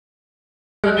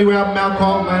A new album out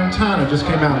called Lantana just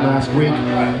came out last week.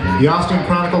 The Austin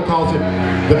Chronicle calls it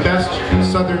the best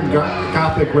Southern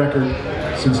Gothic record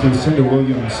since Lucinda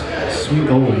Williams' Sweet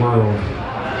Old World.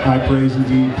 High praise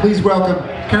indeed. Please welcome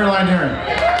Caroline Herron.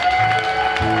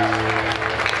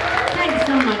 Thanks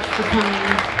so much for coming.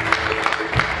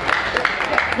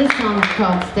 This song is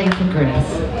called Stay for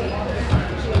Grace.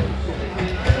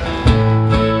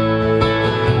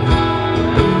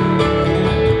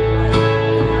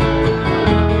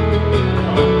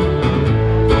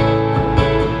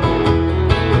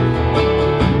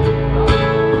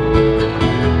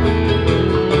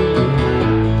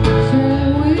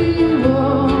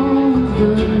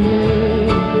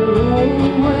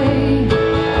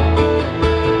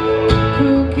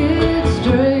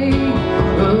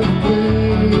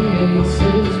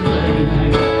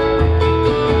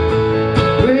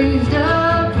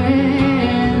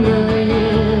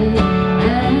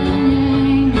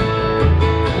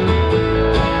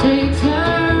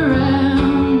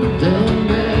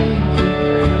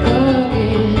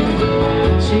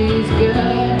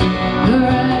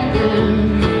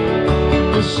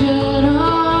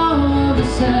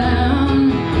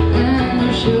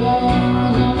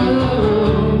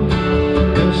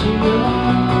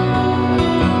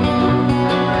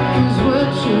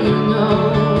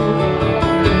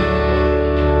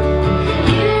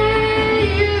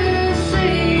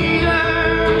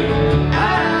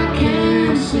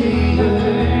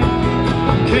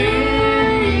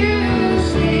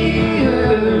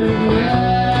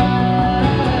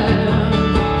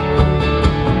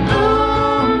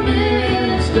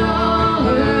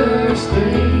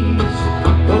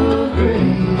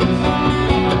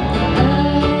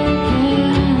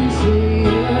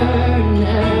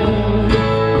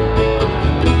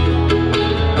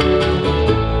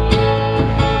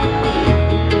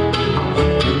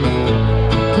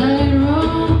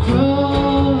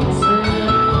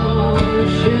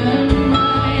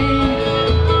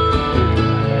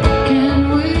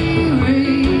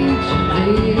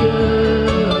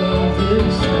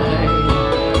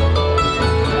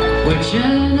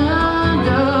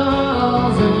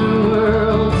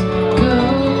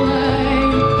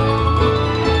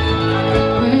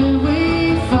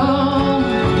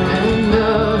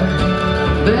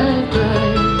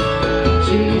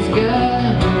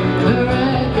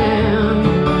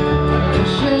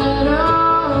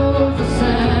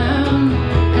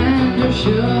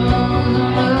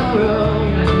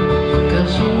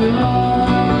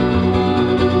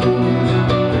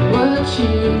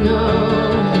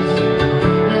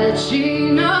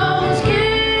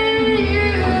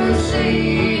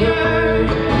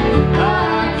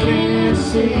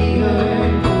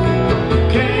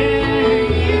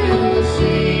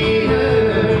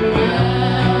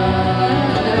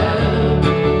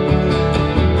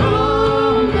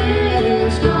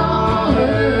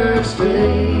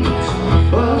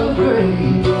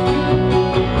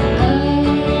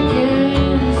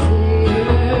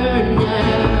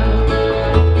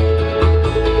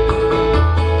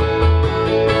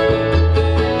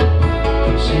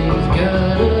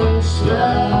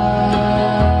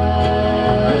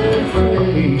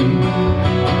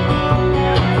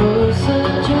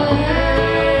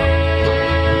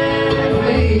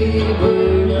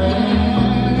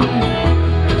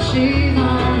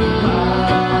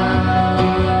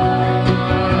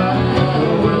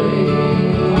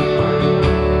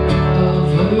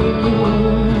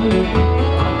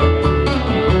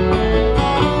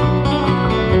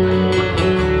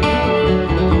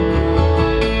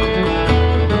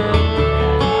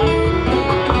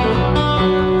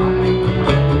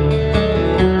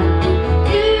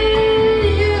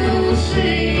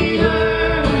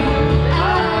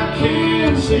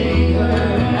 See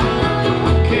her.